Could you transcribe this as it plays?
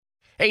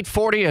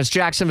8:40 as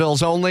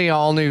Jacksonville's only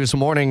all-news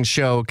morning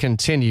show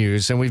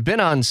continues, and we've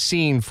been on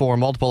scene for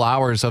multiple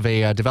hours of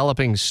a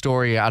developing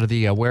story out of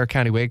the Ware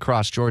County,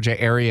 Waycross, Georgia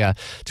area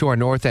to our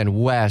north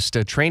and west.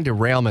 A train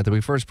derailment that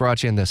we first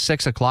brought you in the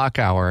 6 o'clock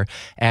hour,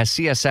 as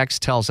CSX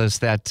tells us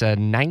that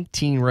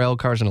 19 rail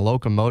cars and a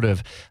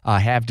locomotive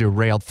have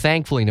derailed.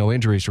 Thankfully, no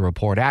injuries to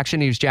report. Action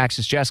News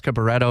Jax's Jessica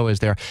Barreto is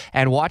there,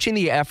 and watching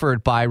the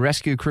effort by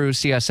rescue crews,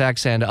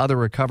 CSX, and other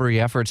recovery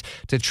efforts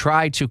to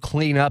try to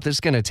clean up. This is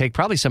going to take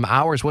probably some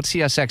hours. What's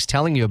CSX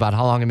telling you about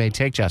how long it may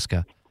take,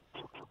 Jessica?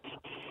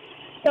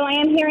 So I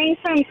am hearing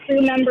from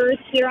crew members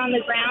here on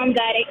the ground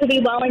that it could be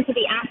well into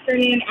the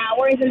afternoon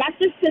hours, and that's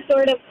just to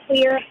sort of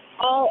clear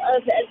all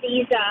of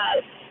these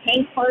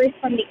tank cars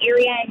from the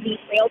area and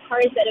these rail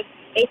cars that have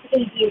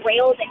basically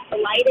derailed and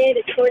collided.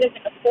 It's sort of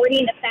an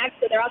accordion effect,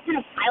 so they're all kind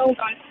of piled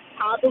on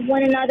top of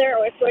one another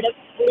or sort of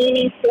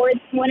leaning towards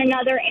one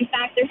another. In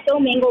fact, they're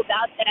so mangled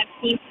up that I've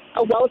seen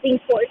a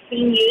welding force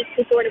being used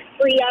to sort of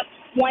free up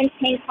one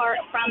tank car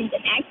from the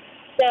next.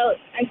 So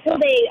until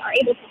they are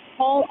able to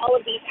haul all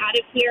of these out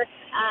of here,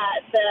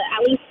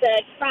 at least the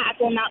track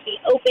will not be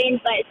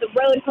open, but the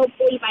road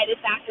hopefully by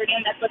this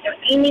afternoon, that's what they're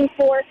aiming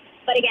for.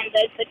 But again,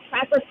 the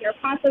track repair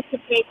process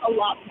could take a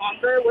lot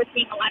longer. We're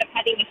seeing a lot of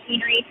heavy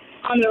machinery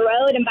on the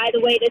road, and by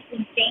the way, this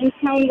is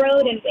Jamestown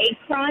Road and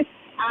Waycross.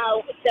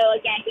 So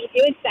again, we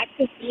do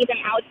expect to see them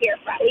out here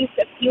for at least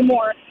a few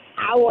more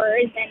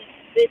hours, and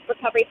this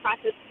recovery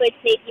process could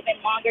take even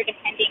longer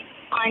depending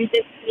on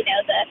just,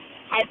 the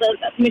type of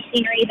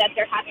machinery that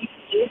they're having to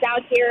use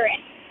out here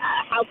and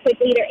how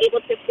quickly they're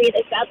able to free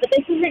this up. But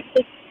this isn't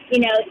just,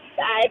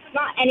 it's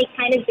not any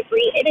kind of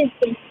debris. It is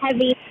some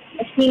heavy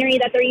machinery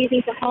that they're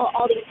using to haul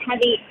all these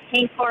heavy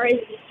tank cars,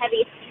 these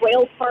heavy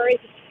rail cars.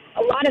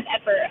 A lot of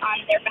effort on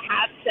their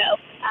behalf. So,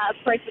 of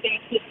course, we're going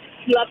to keep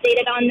you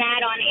updated on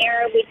that on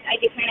air. I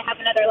do plan to have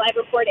another live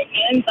report at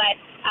noon, but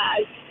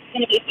it's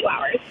going to be a few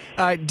hours.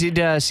 Did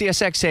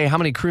CSX say how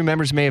many crew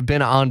members may have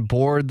been on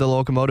board the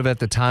locomotive at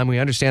the time? We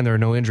understand there are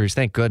no injuries.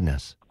 Thank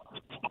goodness.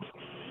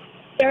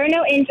 There are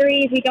no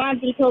injuries. We don't have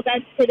details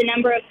as to the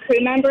number of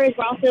crew members.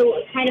 We're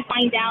also trying to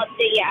find out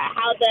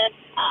how the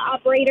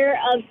operator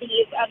of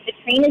the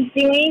train is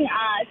doing.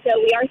 So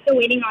we are still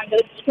waiting on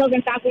those details.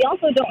 In fact, we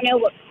also don't know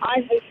what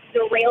caused this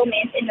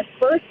derailment in the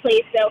first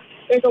place. So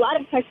there's a lot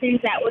of questions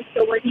that we're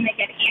still working to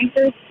get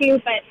answers to.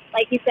 But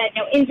like you said,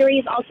 no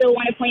injuries. Also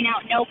want to point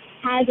out no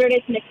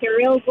hazardous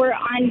materials were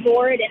on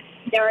board, and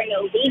there are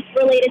no leaks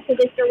related to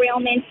this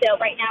derailment. So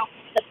right now,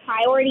 the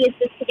priority is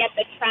just to get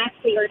the track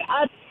cleared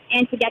up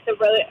and to get the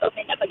road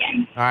opened up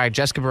again. All right,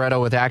 Jessica Barreto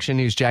with Action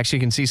News Jax. You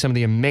can see some of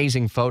the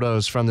amazing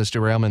photos from this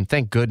derailment.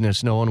 Thank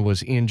goodness no one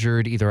was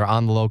injured either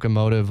on the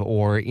locomotive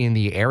or in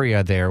the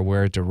area there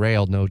where it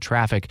derailed. No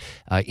traffic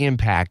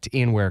impact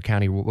in Ware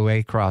County,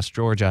 Waycross,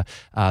 Georgia.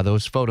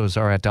 Those photos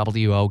are at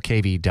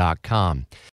WOKV.com.